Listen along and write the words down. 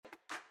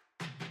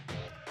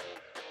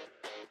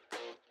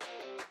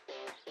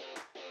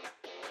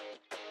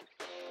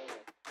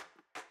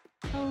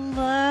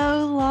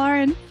Hello,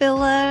 Lauren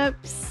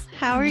Phillips.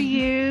 How are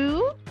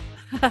you?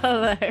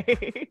 Hello.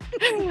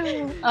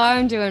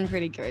 I'm doing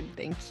pretty good.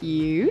 Thank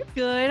you.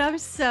 Good. I'm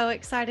so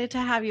excited to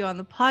have you on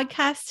the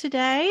podcast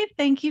today.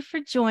 Thank you for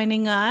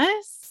joining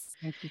us.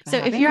 So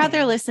if you're out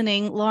there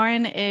listening,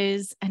 Lauren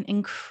is an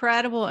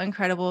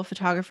incredible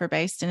photographer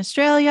based in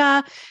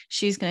Australia.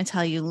 She's going to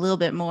tell you a little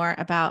bit more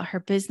about her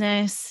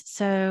business.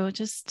 So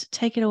just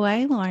take it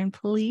away, Lauren,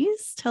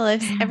 please. Tell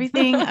us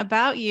everything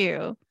about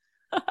you.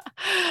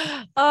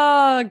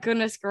 Oh,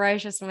 goodness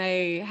gracious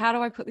me. How do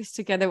I put this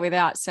together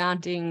without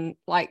sounding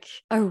like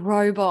a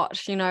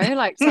robot,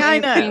 like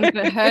something I've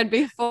been heard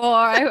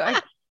before?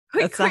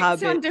 Quick,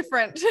 sound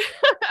different.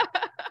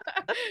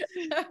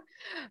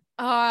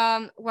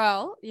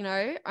 Well,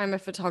 I'm a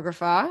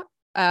photographer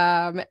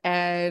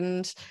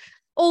and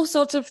all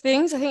sorts of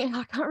things. I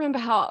can't remember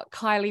how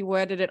Kylie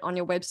worded it on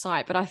your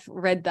website, but I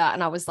read that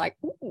and I was like,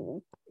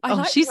 ooh.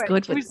 She's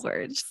good with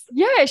words.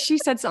 Yeah, she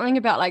said something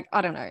about like,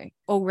 I don't know,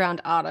 all-round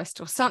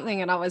artist or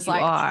something. And I was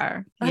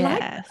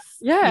Yes.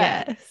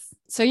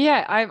 So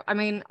yeah,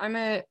 I'm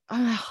a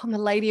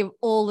lady of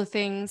all the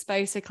things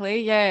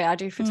basically. Yeah, I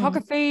do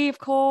photography, of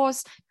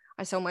course.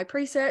 I sell my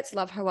presets,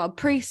 love her wild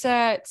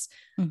presets.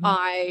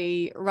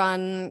 I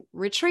run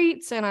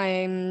retreats and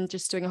I'm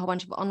just doing a whole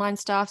bunch of online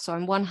stuff. So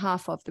I'm one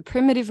half of the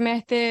primitive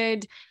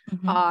method.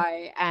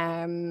 I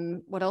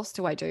am, what else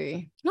do I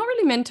do? Not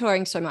really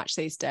mentoring so much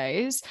these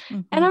days.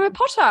 And I'm a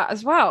potter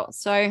as well.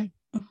 So,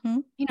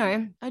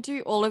 I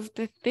do all of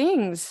the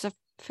things. I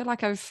feel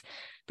like I've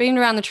been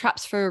around the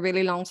traps for a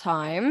really long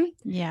time.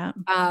 Yeah.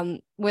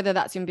 Whether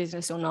that's in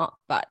business or not,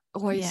 but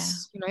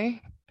always,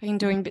 been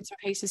doing bits and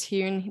pieces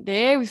here and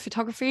there with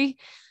photography.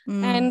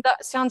 And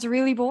that sounds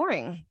really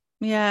boring.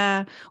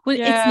 Yeah. Well,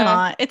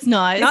 it's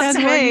not. It sounds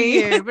boring to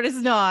you, but it's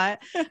not.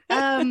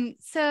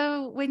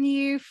 So when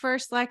you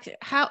first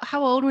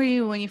how old were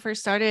you when you first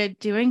started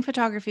doing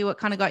photography? What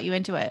kind of got you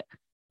into it?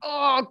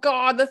 Oh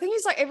God, the thing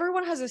is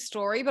everyone has a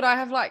story, but I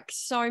have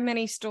so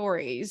many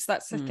stories.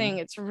 That's the thing.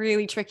 It's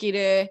really tricky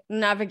to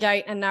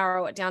navigate and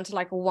narrow it down to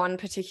one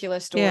particular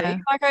story. Yeah.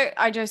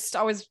 I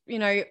was,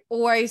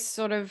 always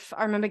sort of,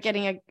 I remember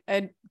getting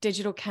a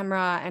digital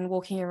camera and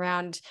walking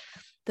around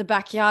the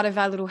backyard of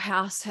our little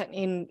house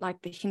in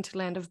the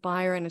hinterland of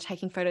Byron and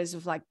taking photos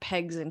of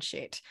pegs and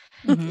shit,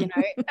 and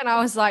I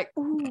was like,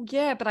 oh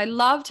yeah, but I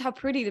loved how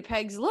pretty the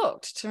pegs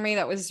looked. To me,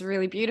 that was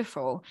really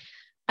beautiful.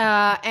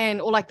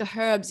 And or the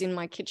herbs in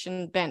my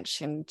kitchen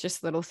bench and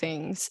just little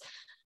things,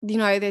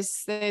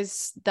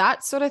 there's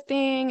that sort of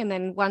thing. And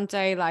then one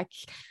day,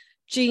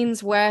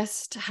 Jeans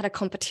West had a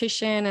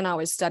competition and I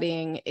was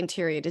studying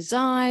interior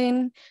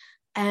design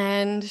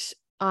and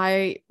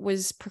I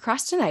was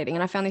procrastinating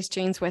and I found this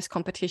Jeans West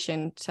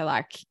competition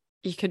to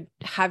you could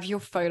have your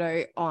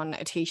photo on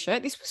a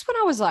t-shirt. This was when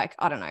I was I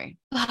don't know,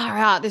 far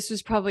out. This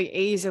was probably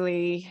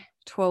easily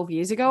 12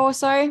 years ago or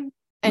so.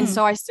 And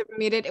so I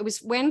submitted. It was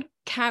when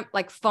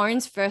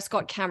phones first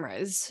got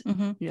cameras.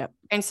 Yep.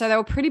 And so they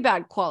were pretty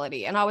bad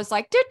quality. And I was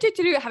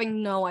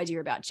having no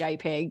idea about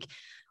JPEG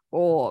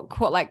or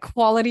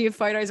quality of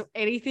photos or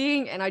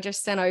anything. And I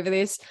just sent over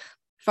this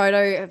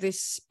photo of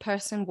this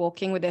person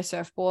walking with their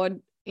surfboard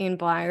in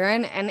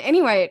Byron. And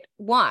anyway, it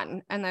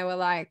won. And they were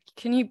like,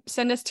 can you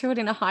send us to it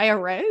in a higher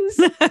res?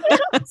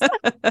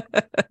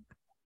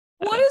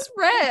 What is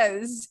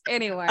res?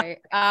 Anyway,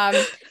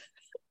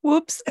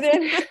 whoops. And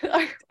then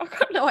I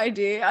got no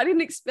idea. I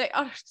didn't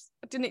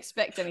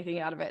expect anything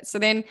out of it. So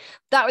then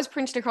that was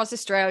printed across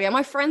Australia.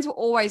 My friends were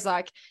always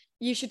like,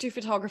 you should do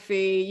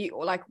photography.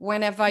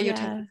 Whenever you're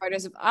taking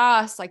photos of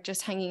us,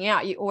 just hanging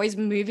out, you're always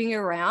moving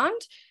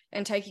around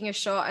and taking a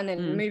shot and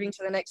then moving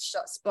to the next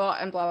shot spot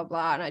and blah, blah,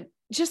 blah. And I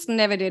just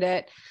never did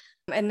it.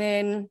 And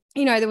then,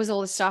 there was all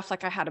this stuff, I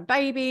had a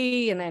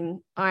baby and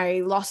then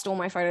I lost all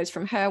my photos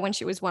from her when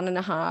she was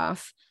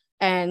 1.5.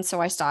 And so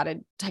I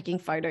started taking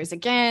photos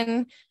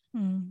again.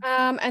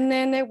 And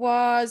then there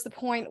was the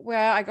point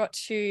where I got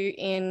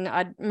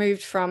I'd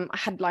moved from, I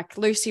had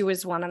Lucy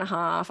was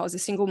 1.5. I was a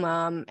single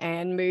mom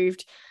and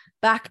moved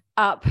back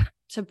up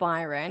to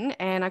Byron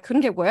and I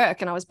couldn't get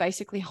work and I was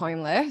basically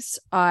homeless.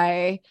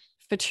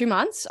 For 2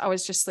 months, I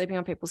was just sleeping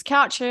on people's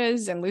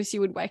couches and Lucy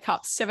would wake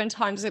up 7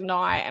 times a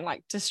night and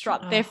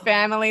disrupt their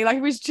family.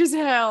 It was just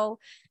hell.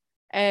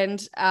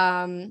 And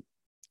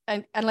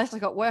unless I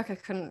got work, I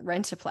couldn't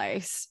rent a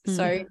place.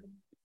 So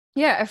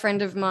yeah, a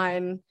friend of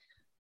mine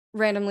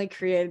randomly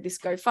created this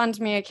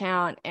GoFundMe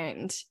account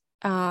and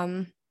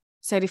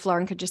said if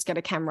Lauren could just get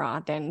a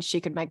camera, then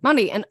she could make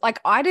money. And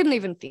I didn't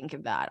even think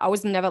of that. I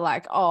was never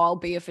I'll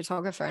be a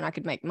photographer and I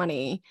could make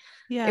money.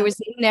 Yeah. It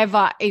was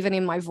never even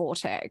in my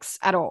vortex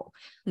at all.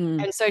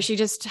 And so she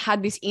just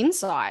had this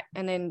insight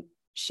and then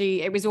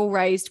it was all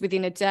raised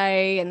within a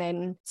day. And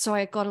then, so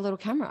I got a little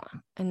camera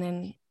and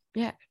then,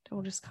 yeah, it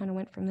all just kind of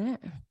went from there.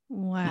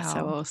 Wow. That's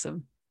so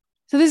awesome.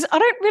 So I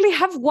don't really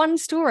have one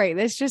story.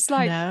 There's just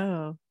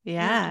no.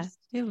 Yeah.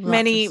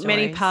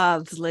 Many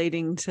paths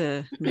leading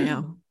to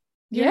now.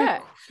 Yeah.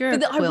 You're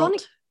but a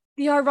quilt.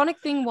 the ironic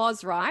thing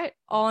was, right,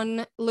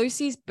 on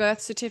Lucy's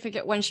birth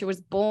certificate when she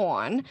was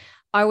born,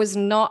 I was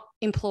not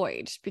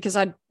employed because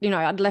I'd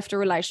left a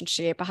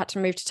relationship. I had to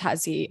move to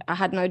Tassie. I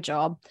had no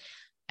job.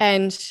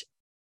 And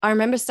I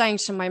remember saying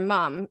to my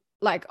mum,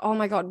 like, oh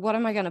my God, what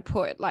am I going to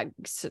put? Like,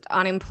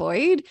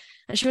 unemployed?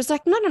 And she was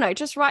like, no,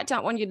 just write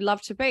down what you'd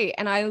love to be.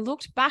 And I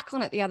looked back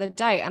on it the other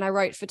day and I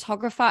wrote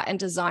photographer and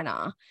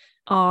designer.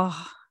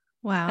 Oh,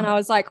 wow. And I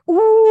was like,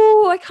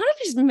 ooh, I kind of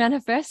just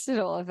manifested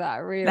all of that,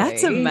 really.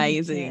 That's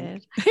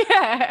amazing.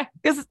 Yeah.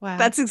 Because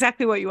that's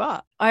exactly what you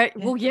are.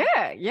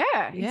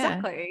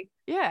 Exactly.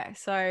 Yeah.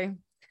 So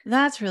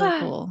that's really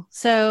cool.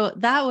 So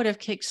that would have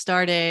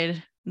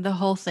kickstarted the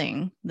whole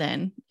thing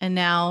then. And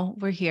now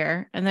we're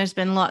here. And there's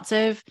been lots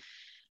of,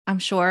 I'm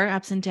sure,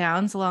 ups and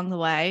downs along the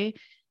way.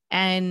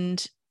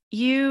 And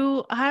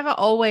I've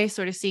always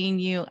sort of seen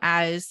you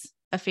as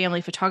a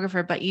family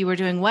photographer, but you were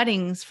doing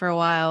weddings for a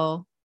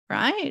while,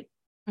 right?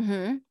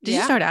 Mm-hmm. Did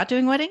you start out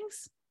doing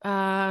weddings?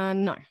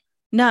 No.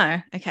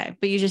 Okay.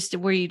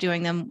 But were you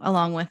doing them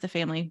along with the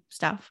family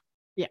stuff?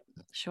 Yeah,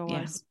 sure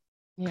was.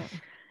 Yeah.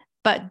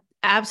 But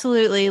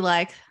absolutely,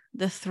 like,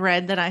 the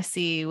thread that I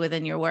see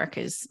within your work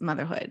is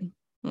motherhood.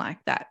 Like,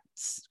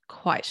 that's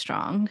quite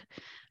strong.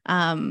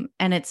 And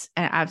it's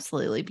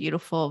absolutely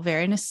beautiful,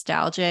 very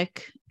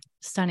nostalgic,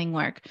 stunning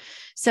work.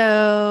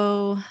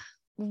 So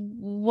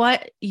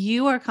what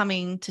you are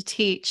coming to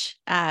teach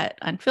at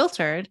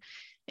Unfiltered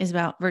is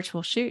about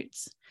virtual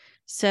shoots.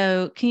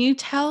 So can you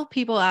tell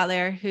people out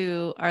there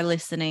who are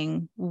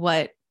listening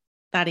what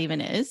that even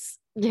is?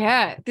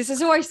 Yeah, this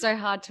is always so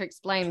hard to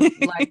explain.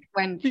 Like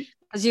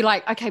as you're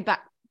like, okay,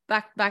 back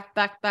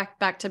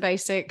to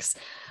basics.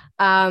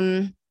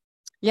 So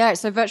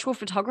virtual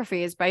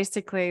photography is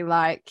basically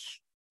like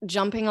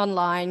jumping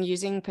online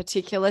using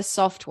particular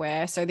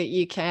software so that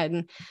you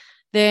can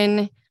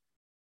then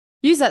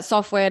use that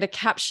software to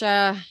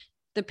capture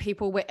the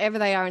people wherever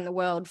they are in the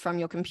world from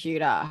your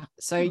computer.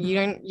 So you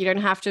don't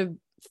have to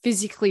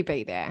physically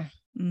be there.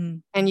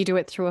 And you do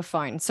it through a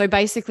phone. So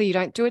basically you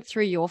don't do it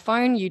through your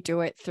phone, you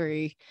do it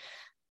through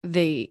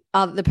the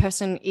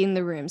person in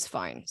the room's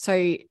phone.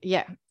 So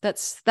yeah,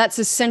 that's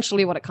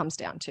essentially what it comes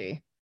down to.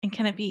 And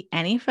can it be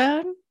any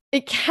phone?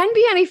 It can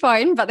be any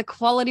phone, but the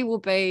quality will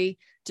be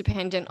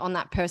dependent on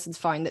that person's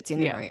phone that's in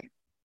the room.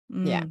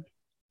 Yeah.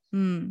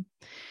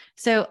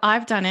 So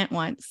I've done it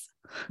once.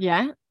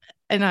 Yeah.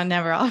 And I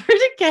never offered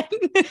again.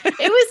 It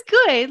was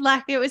good.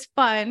 Like, it was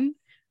fun.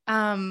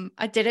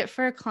 I did it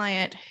for a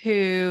client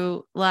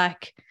who,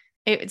 like,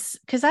 it's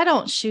because I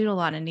don't shoot a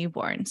lot of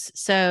newborns.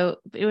 So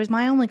it was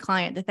my only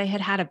client that they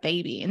had a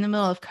baby in the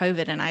middle of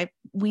COVID, and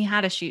we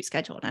had a shoot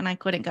scheduled and I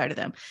couldn't go to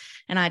them.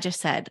 And I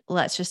just said,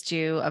 let's just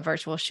do a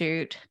virtual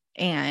shoot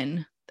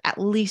and at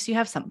least you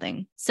have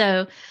something.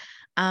 So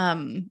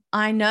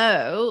I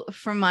know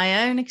from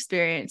my own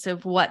experience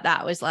of what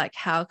that was like,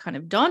 how kind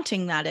of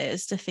daunting that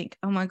is to think,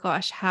 oh my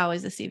gosh, how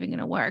is this even going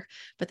to work?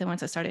 But then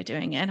once I started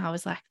doing it, I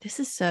was like,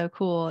 this is so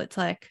cool. It's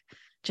like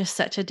just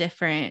such a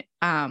different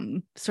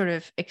sort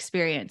of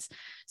experience.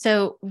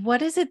 So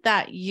what is it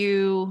that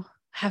you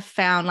have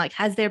found? Like,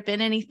 has there been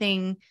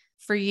anything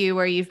for you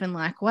where you've been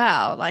like,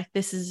 wow, like,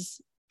 this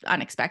is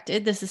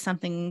unexpected. This is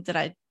something that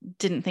I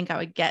didn't think I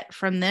would get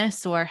from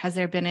this? Or has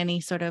there been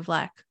any sort of,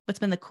 like, what's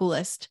been the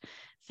coolest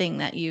thing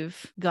that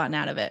you've gotten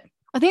out of it?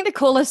 I think the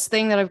coolest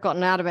thing that I've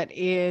gotten out of it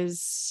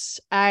is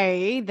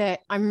that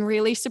I'm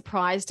really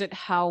surprised at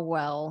how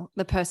well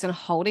the person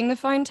holding the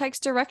phone takes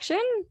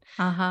direction.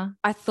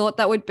 I thought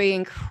that would be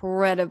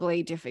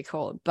incredibly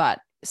difficult, but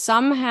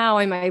somehow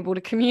I'm able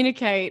to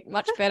communicate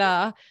much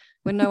better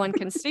when no one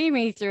can see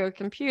me through a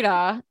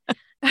computer.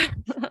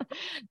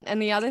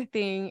 And the other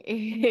thing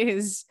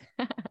is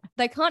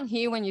they can't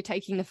hear when you're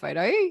taking the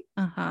photo,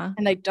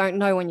 and they don't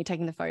know when you're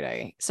taking the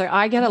photo. So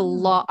I get a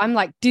lot. I'm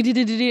like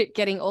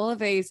getting all of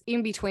these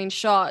in between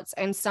shots,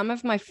 and some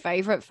of my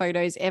favorite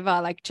photos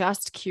ever, like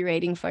just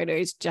curating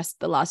photos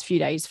just the last few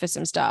days for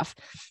some stuff.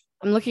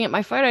 I'm looking at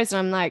my photos and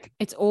I'm like,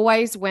 it's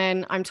always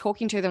when I'm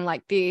talking to them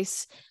like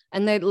this,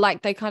 and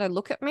they kind of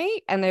look at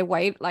me and they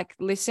wait, like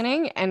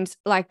listening, and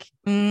like,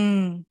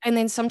 and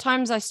then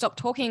sometimes I stop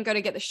talking and go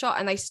to get the shot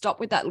and they stop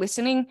with that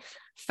listening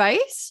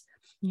face.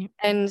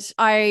 And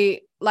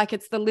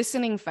it's the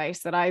listening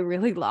face that I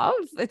really love.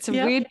 It's a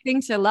weird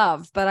thing to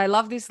love, but I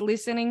love this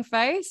listening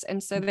face.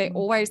 And so they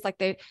always like,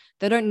 they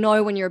don't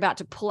know when you're about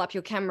to pull up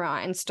your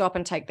camera and stop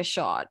and take the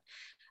shot.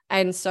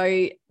 And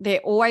so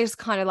they're always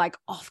kind of like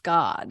off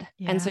guard.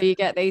 And so you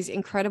get these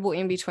incredible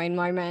in-between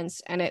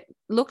moments, and it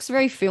looks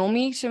very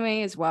filmy to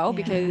me as well,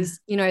 because,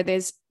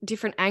 there's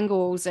different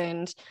angles,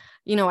 and,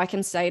 I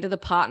can say to the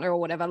partner or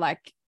whatever,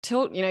 like,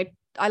 tilt,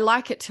 I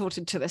like it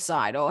tilted to the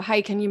side, or,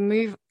 hey, can you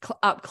move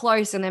up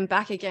close and then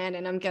back again?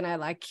 And I'm going to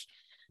like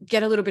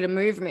get a little bit of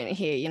movement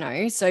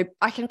here, so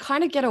I can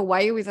kind of get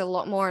away with a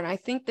lot more. And I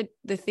think that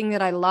the thing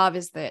that I love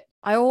is that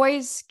I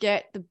always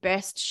get the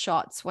best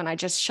shots when I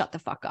just shut the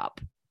fuck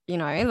up.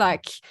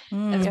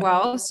 As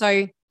well.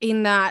 So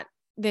in that,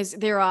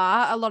 there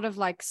are a lot of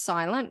like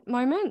silent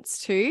moments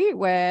too,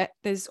 where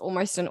there's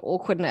almost an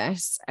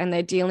awkwardness and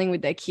they're dealing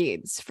with their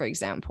kids, for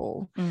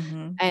example.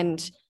 Mm-hmm.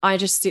 And I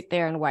just sit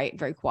there and wait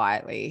very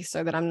quietly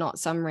so that I'm not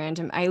some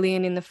random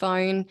alien in the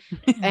phone.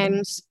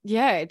 And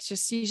yeah, it's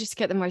just, you just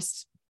get the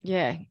most,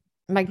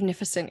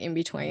 magnificent in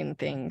between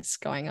things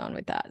going on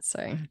with that.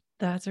 So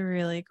that's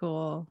really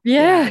cool.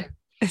 Yeah.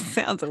 It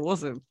sounds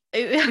awesome.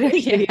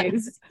 It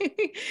is.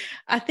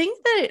 I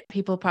think that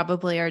people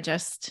probably are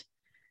just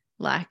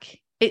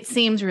like, it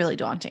seems really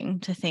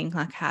daunting to think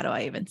like, how do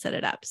I even set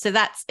it up? So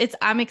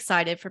I'm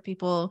excited for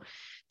people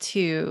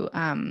to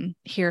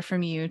hear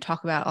from you,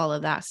 talk about all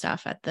of that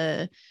stuff at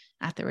the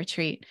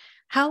retreat.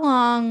 How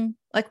long,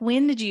 like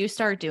when did you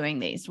start doing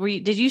these?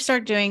 Did you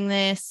start doing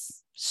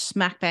this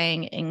smack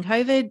bang in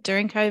COVID,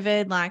 during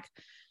COVID? Like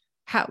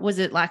how was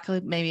it, like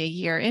maybe a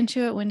year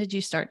into it? When did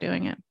you start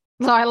doing it?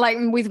 So I, like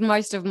with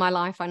most of my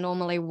life, I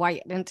normally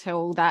wait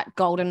until that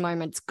golden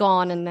moment's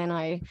gone and then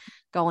I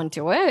go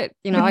into it.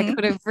 You know, I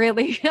could have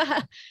really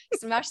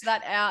smashed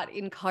that out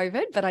in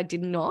COVID, but I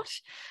did not.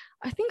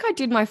 I think I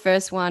did my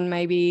first one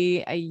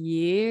maybe a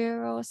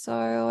year or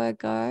so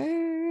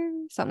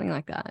ago, something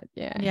like that.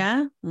 Yeah.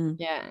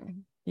 Yeah.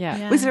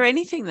 Yeah. Was there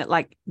anything that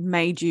like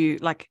made you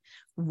like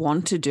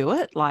want to do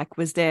it? Like,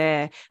 was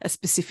there a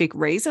specific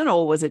reason,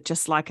 or was it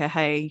just like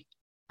hey,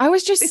 I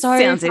was just this so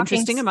sounds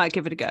interesting, I might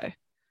give it a go?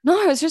 No,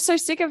 I was just so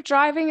sick of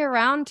driving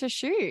around to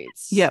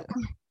shoots. Yep.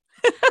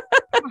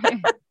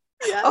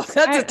 Oh,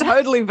 that's a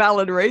totally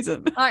valid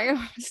reason. Like,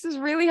 this is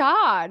really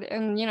hard.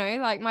 And, you know,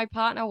 like my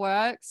partner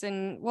works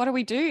and what do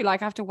we do?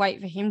 Like I have to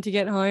wait for him to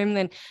get home.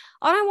 Then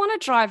I don't want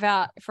to drive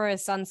out for a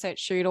sunset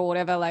shoot or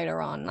whatever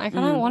later on. Like, I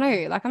don't want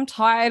to. Like, I'm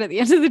tired at the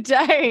end of the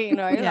day, you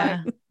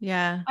know.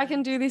 Yeah. I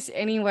can do this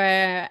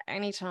anywhere,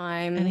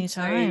 anytime.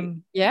 So,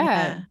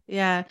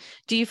 yeah.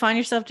 Do you find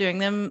yourself doing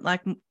them like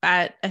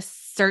at a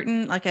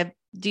certain,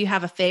 do you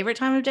have a favorite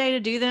time of day to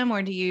do them,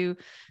 or do you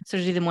sort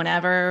of do them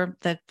whenever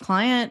the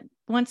client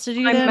wants to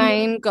do them? My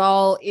main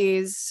goal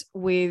is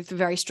with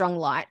very strong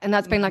light, and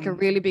that's been like a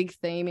really big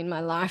theme in my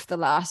life the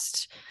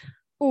last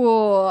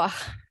I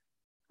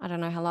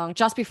don't know how long,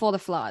 just before the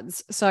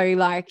floods. So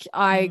like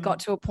I got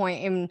to a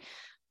point in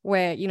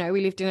where, you know,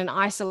 we lived in an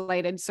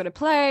isolated sort of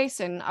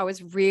place and I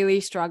was really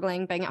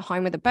struggling being at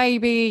home with a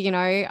baby. You know,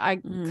 I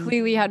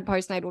clearly had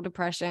postnatal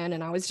depression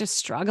and I was just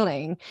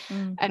struggling.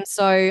 And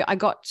so I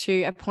got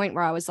to a point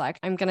where I was like,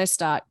 I'm going to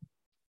start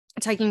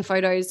taking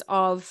photos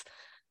of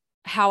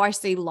how I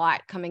see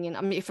light coming in.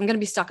 I mean, if I'm going to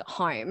be stuck at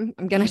home,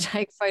 I'm going to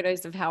take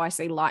photos of how I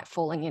see light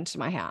falling into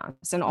my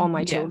house and on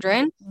my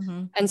children.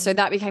 And so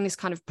that became this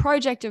kind of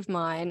project of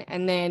mine.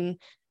 And then,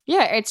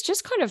 it's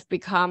just kind of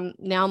become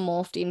now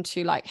morphed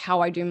into like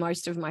how I do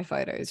most of my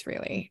photos,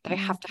 really. They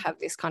have to have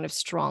this kind of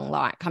strong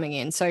light coming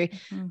in. So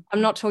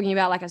I'm not talking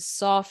about like a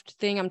soft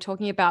thing. I'm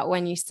talking about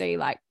when you see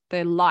like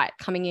the light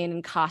coming in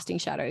and casting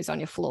shadows on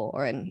your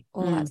floor and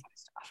all that sort of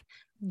stuff.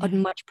 I'd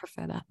much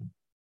prefer that.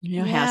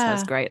 Your house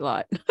has great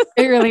light.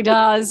 It really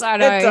does. I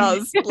know. It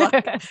does.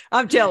 Like,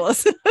 I'm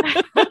jealous.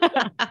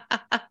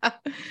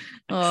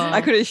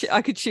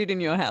 I could shoot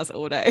in your house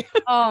all day.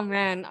 Oh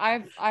man,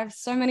 I've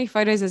so many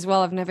photos as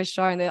well I've never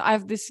shown. I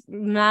have this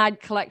mad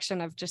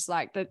collection of just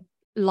like the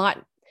light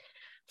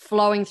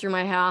flowing through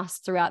my house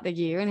throughout the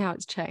year and how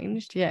it's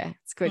changed. Yeah,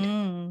 it's good.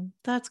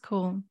 That's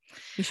cool.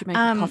 You should make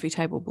a coffee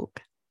table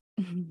book.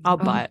 I'll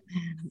buy it.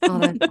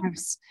 I have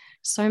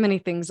so many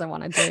things I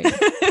want to do.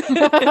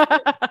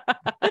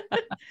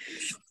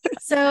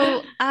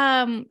 So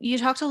you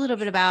talked a little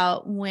bit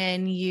about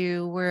when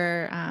you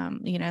were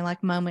you know,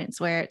 like moments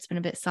where it's been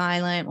a bit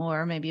silent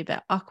or maybe a bit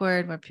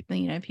awkward, where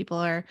people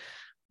are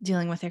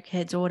dealing with their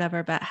kids or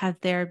whatever, but have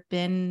there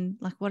been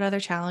like, what other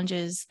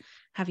challenges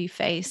have you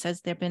faced?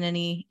 Has there been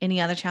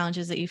any other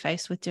challenges that you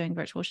faced with doing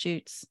virtual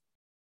shoots?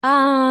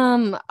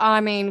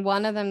 I mean,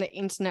 one of them, the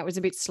internet was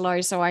a bit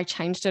slow, so I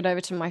changed it over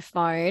to my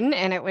phone,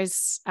 and it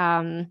was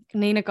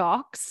Nina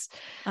Gox.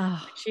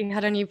 Oh. She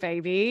had a new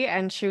baby,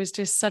 and she was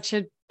just such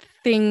a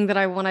thing that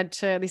I wanted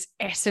to, this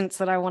essence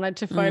that I wanted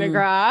to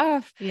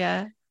photograph.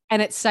 Yeah.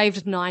 And it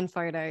saved 9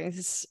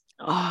 photos.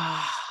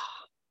 Oh,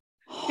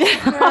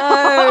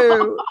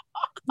 no.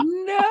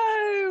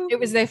 No. It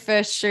was their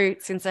first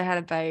shoot since they had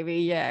a baby.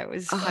 Yeah, it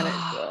was kind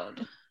of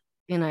good.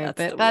 You know,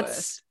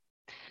 that's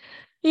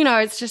you know,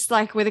 it's just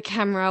like with a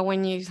camera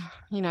when you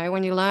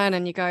learn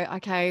and you go,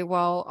 okay,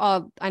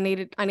 well, I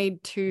need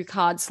 2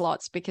 card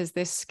slots because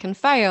this can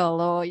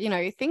fail, or, you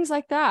know, things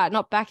like that,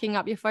 not backing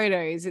up your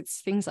photos. It's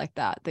things like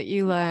that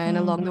you learn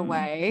along the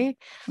way.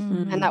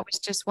 And that was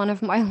just one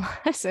of my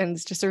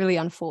lessons, just a really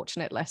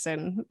unfortunate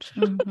lesson.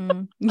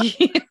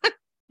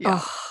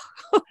 Yeah.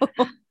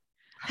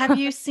 Have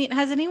you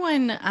had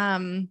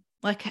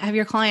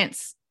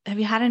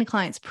any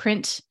clients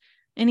print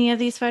any of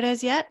these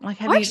photos yet?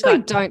 Like, I actually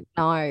don't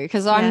know,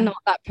 because I'm not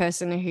that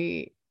person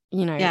who,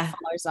 you know,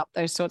 follows up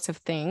those sorts of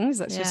things.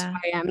 That's just who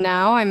I am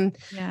now. I'm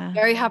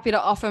very happy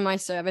to offer my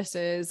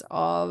services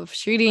of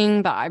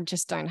shooting, but I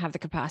just don't have the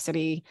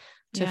capacity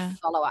to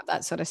follow up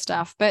that sort of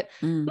stuff. But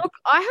look,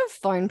 I have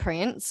phone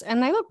prints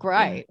and they look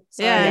great.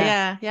 So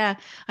yeah.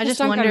 I just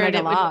wondered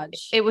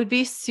large. It would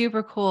be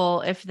super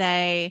cool if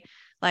they,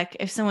 like,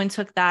 if someone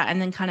took that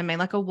and then kind of made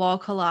like a wall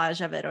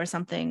collage of it or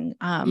something.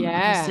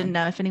 I just didn't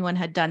know if anyone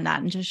had done that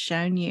and just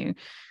shown you,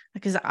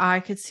 because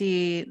I could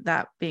see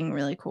that being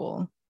really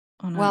cool.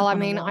 I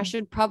mean, I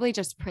should probably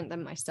just print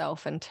them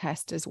myself and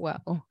test as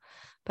well.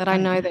 But I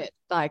know that,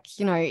 like,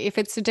 you know, if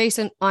it's a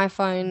decent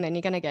iPhone, then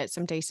you're going to get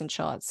some decent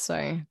shots.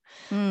 So,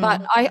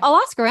 but I'll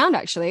ask around,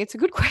 actually. It's a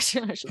good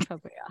question. I should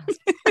probably ask.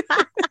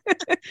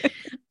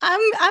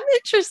 I'm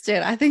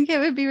interested. I think it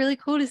would be really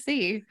cool to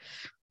see.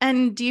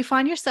 And do you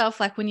find yourself,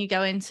 like, when you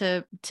go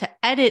into to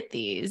edit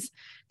these,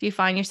 do you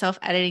find yourself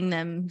editing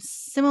them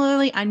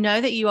similarly? I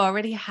know that you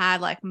already had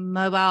like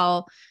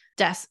mobile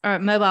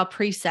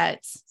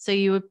presets. So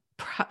you were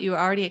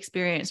already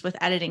experienced with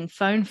editing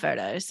phone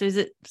photos. So is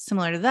it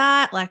similar to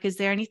that? Like, is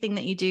there anything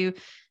that you do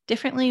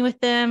differently with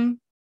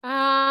them? So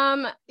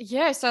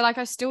like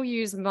I still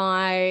use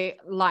my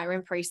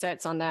Lightroom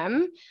presets on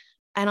them.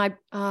 And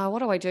what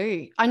do I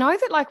do? I know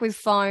that, like, with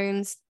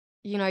phones,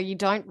 you know, you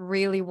don't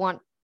really want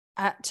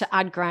to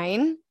add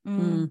grain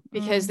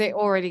because they're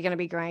already going to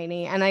be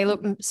grainy, and they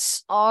look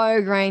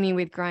so grainy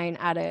with grain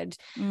added.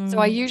 So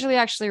I usually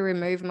actually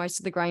remove most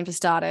of the grain for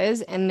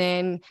starters, and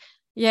then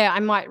I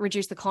might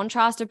reduce the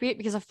contrast a bit,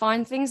 because I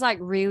find things like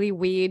really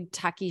weird,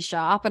 tacky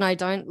sharp, and I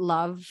don't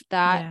love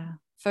that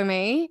for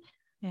me.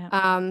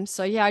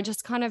 I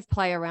just kind of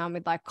play around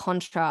with like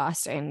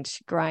contrast and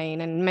grain,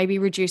 and maybe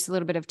reduce a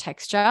little bit of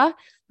texture,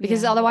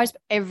 because otherwise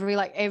every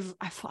I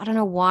don't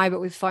know why,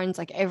 but with phones,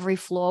 like, every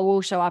flaw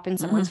will show up in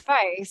someone's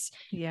face.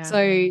 So,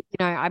 you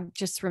know, I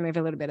just remove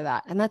a little bit of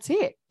that and that's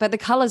it. But the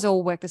colors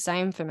all work the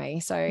same for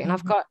me. So, and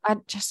I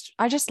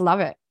just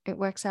love it. It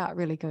works out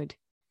really good.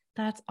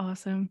 That's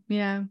awesome.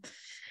 Yeah.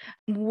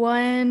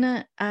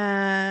 One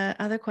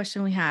other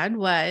question we had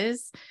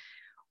was,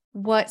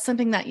 what's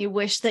something that you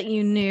wish that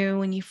you knew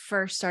when you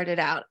first started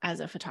out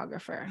as a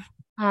photographer?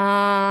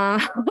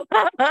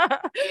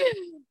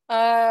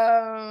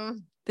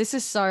 This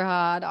is so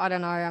hard. I don't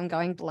know. I'm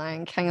going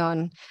blank. Hang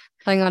on.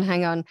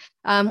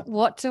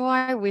 What do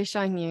I wish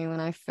I knew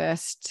when I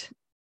first?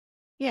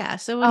 Yeah.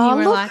 So when you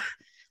were like,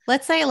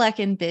 let's say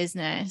like in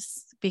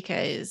business,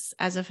 because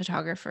as a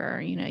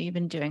photographer, you know, you've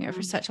been doing it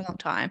for such a long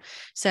time.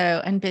 So,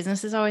 and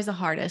business is always the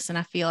hardest. And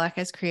I feel like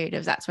as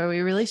creatives, that's where we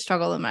really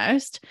struggle the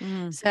most.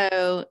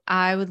 So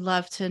I would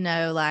love to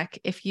know, like,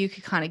 if you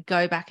could kind of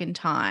go back in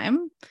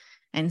time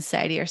and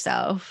say to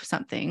yourself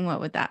something, what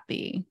would that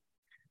be?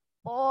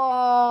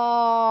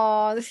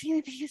 Oh, the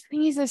thing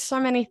is, there's so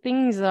many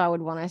things that I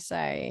would want to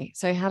say.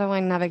 So how do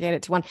I navigate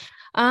it to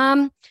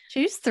one?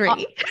 Choose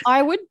three.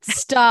 I would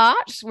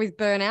start with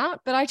burnout,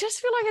 but I just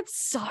feel like it's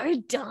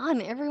so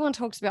done. Everyone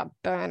talks about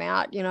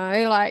burnout, you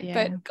know, like,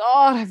 but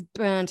God, I've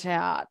burnt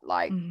out,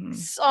 like,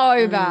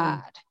 so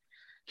bad.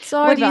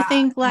 So what do you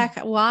think, like,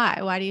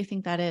 why do you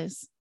think that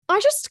is? I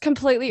just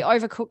completely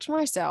overcooked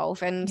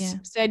myself and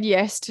said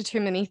yes to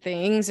too many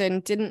things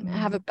and didn't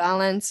have a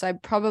balance. I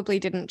probably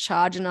didn't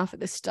charge enough at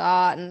the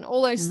start and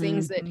all those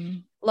things that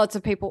lots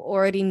of people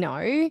already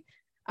know.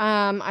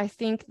 I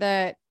think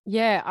that,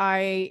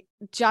 I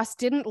just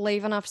didn't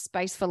leave enough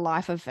space for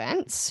life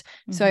events.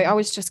 So I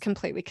was just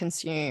completely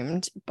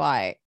consumed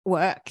by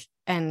work.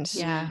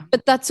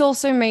 But that's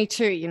also me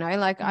too, you know,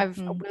 like I've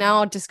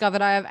now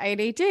discovered I have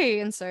ADD.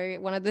 And so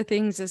one of the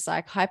things is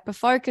like hyper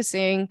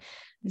focusing,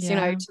 you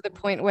know, to the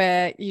point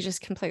where you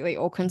just completely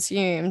all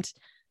consumed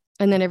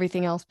and then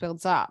everything else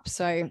builds up.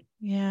 So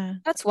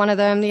that's one of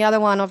them. The other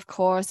one, of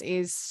course,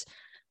 is,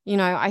 you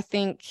know, I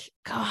think,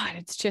 God,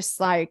 it's just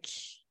like,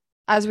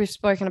 as we've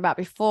spoken about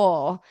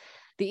before,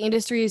 the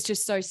industry is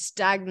just so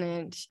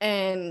stagnant.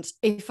 And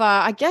if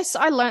I guess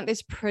I learned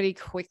this pretty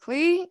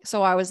quickly,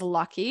 so I was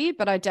lucky,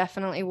 but I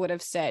definitely would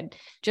have said,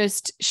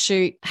 just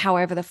shoot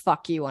however the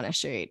fuck you want to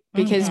shoot,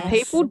 because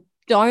people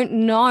don't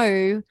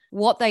know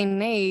what they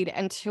need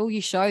until you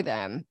show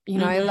them, you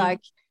know, like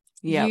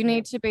you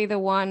need to be the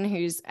one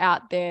who's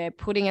out there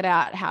putting it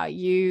out how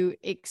you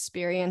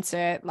experience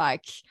it.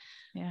 Like,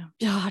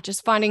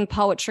 just finding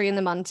poetry in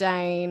the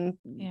mundane,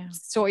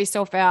 sort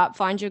yourself out,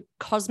 find your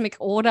cosmic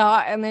order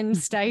and then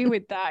stay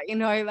with that, you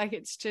know, like,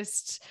 it's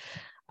just,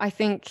 I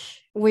think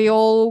we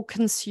all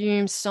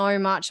consume so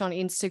much on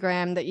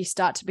Instagram that you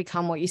start to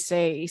become what you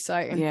see. So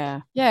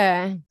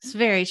it's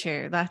very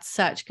true. That's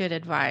such good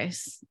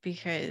advice,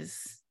 because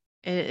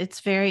it's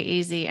very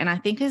easy. And I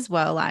think as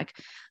well, like,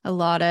 a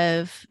lot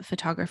of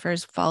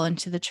photographers fall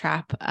into the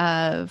trap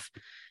of,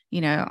 you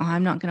know,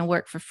 I'm not going to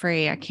work for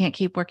free. I can't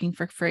keep working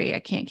for free.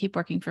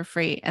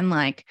 And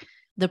like,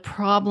 the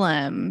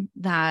problem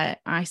that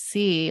I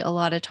see a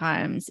lot of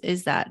times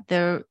is that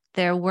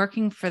they're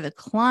working for the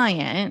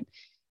client.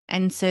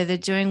 And so they're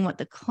doing what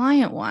the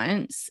client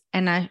wants.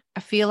 And I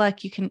feel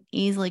like you can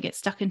easily get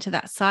stuck into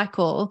that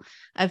cycle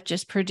of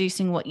just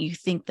producing what you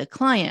think the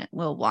client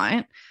will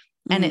want.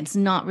 And it's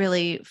not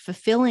really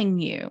fulfilling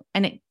you.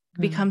 And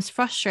becomes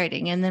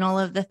frustrating. And then all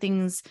of the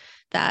things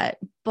that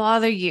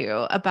bother you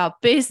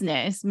about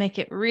business make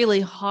it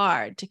really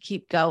hard to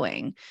keep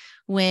going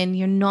when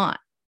you're not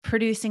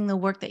producing the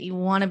work that you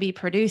want to be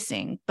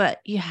producing. But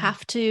you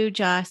have to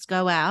just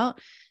go out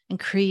and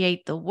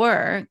create the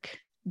work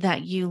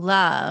that you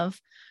love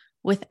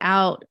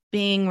without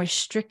being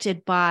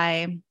restricted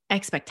by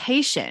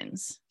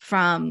expectations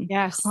from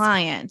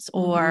clients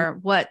or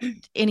what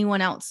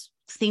anyone else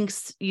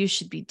thinks you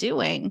should be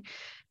doing,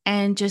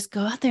 and just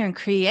go out there and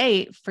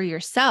create for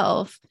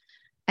yourself.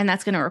 And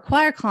that's going to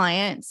require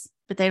clients,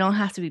 but they don't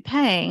have to be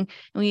paying. And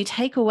when you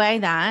take away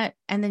that,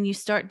 and then you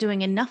start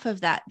doing enough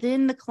of that,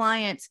 then the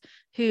clients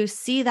who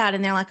see that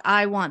and they're like,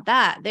 I want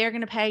that, they're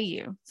going to pay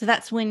you. So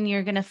that's when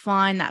you're going to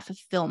find that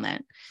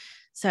fulfillment.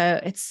 So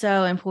it's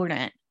so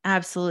important,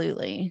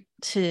 absolutely,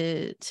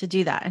 to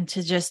do that and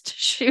to just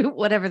shoot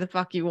whatever the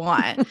fuck you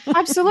want.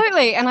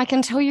 Absolutely. And I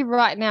can tell you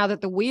right now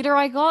that the weirder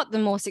I got, the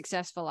more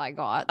successful I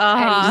got.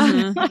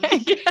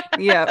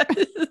 Yeah.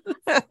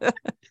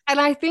 And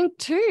I think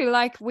too,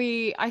 I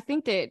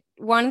think that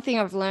one thing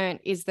I've learned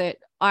is that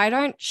I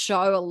don't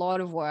show a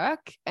lot of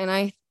work, and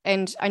I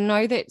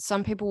know that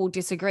some people will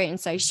disagree and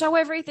say, show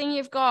everything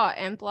you've got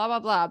and blah,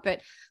 blah, blah.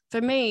 But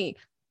for me,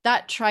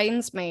 that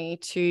trains me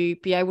to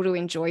be able to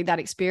enjoy that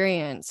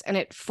experience, and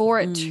it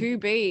to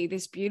be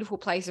this beautiful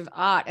place of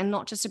art and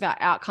not just about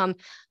outcome.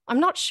 I'm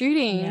not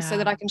shooting so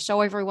that I can show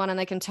everyone and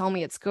they can tell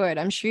me it's good.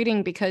 I'm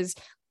shooting because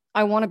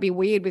I want to be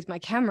weird with my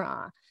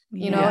camera,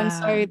 you know? And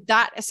so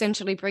that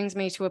essentially brings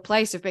me to a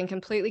place of being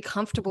completely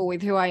comfortable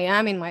with who I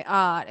am in my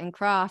art and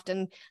craft.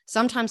 And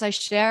sometimes I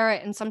share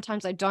it and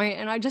sometimes I don't.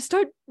 And I just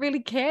don't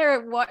really care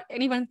what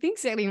anyone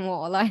thinks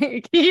anymore.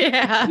 Like,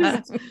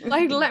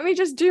 let me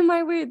just do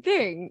my weird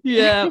thing.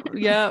 Yeah.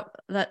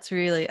 That's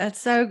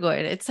so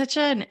good. It's such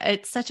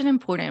an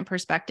important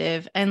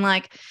perspective. And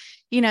like,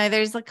 you know,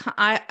 there's like,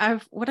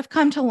 what I've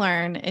come to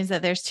learn is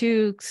that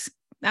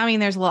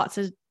there's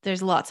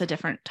lots of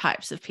different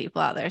types of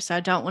people out there. So I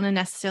don't want to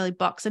necessarily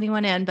box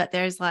anyone in, but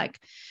there's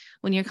like,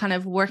 when you're kind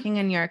of working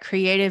and you're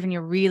creative and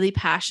you're really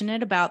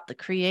passionate about the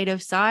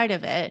creative side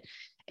of it,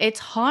 it's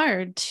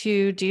hard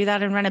to do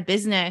that and run a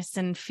business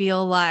and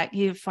feel like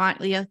you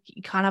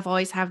kind of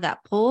always have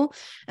that pull.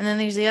 And then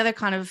there's the other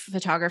kind of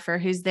photographer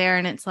who's there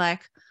and it's like,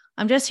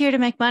 I'm just here to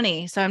make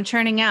money. So I'm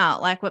churning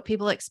out like what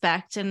people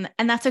expect. And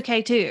that's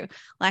okay too.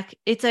 Like,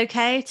 it's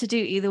okay to do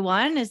either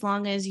one, as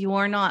long as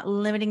you're not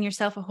limiting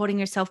yourself or holding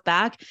yourself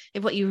back.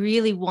 If what you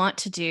really want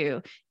to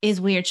do is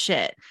weird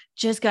shit,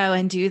 just go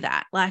and do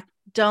that. Like,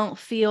 don't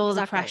feel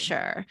the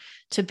pressure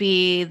to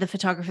be the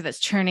photographer that's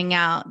churning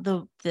out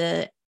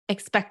the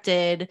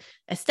expected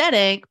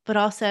aesthetic, but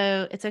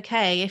also it's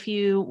okay if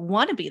you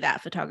want to be that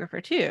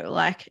photographer too,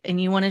 like, and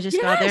you want to just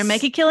go out there and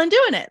make a killing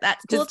doing it.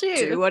 That's cool too.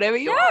 Do whatever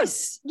you want.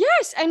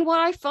 Yes. And what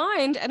I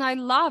find and I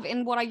love,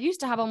 and what I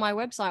used to have on my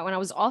website when I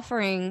was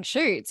offering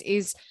shoots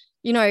is,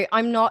 you know,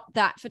 I'm not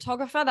that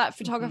photographer. That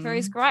photographer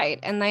is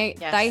great, and they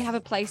have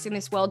a place in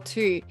this world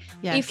too.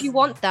 If you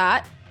want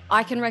that,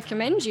 I can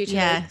recommend you to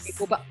those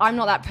people, but I'm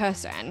not that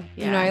person.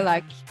 You know,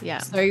 like,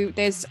 so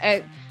there's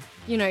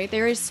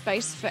there is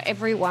space for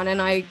everyone,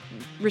 and I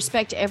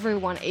respect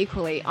everyone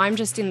equally. I'm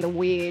just in the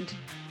weird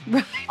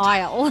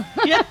aisle.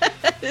 Yes.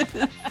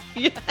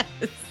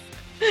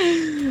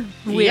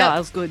 Weird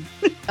aisle's good.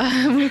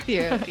 I'm with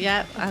you.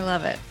 Yeah, I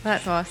love it.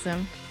 That's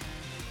awesome.